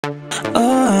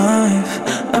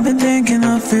I've been thinking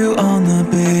of you all night,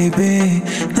 baby.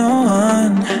 No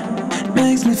one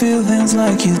makes me feel things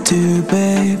like you do,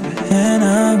 babe. And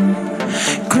I'm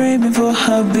craving for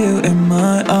hug you in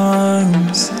my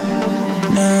arms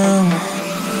now.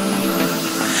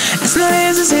 It's not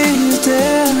easy seeing you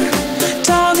there,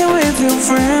 talking with your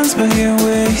friends, but here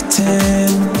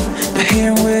waiting,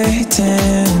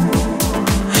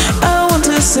 I want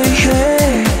to say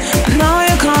hey, I know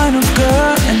you're kind of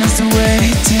girl, and I'm still waiting,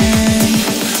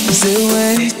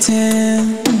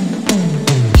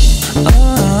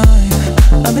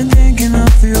 I've been thinking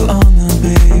of you all night,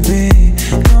 baby.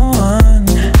 No one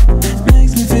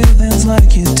makes me feel things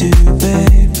like you do,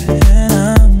 babe. And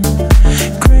I'm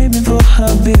craving for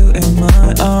hug you in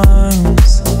my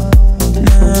arms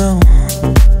now.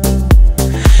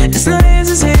 It's not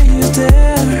easy seeing you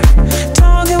there,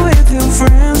 talking with your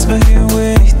friends, but here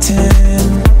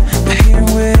waiting,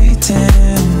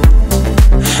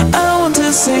 I want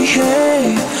to say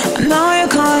hey, I know you're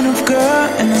kind of girl,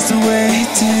 and I'm still waiting.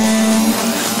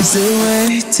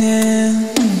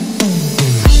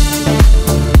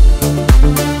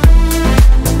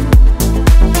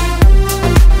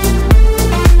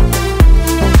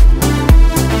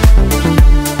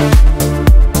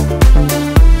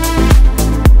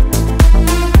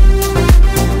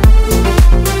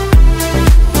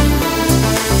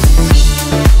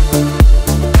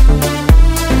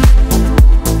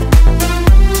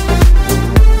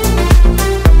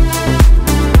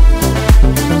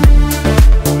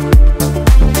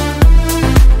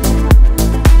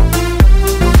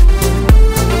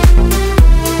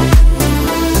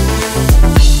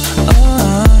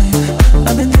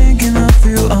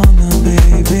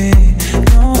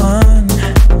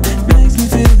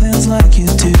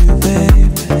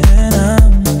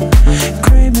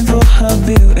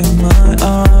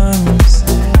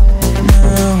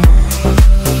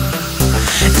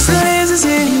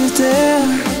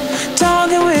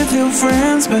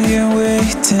 Friends, but here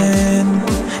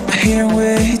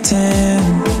waiting,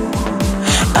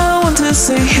 I want to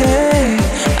say hey.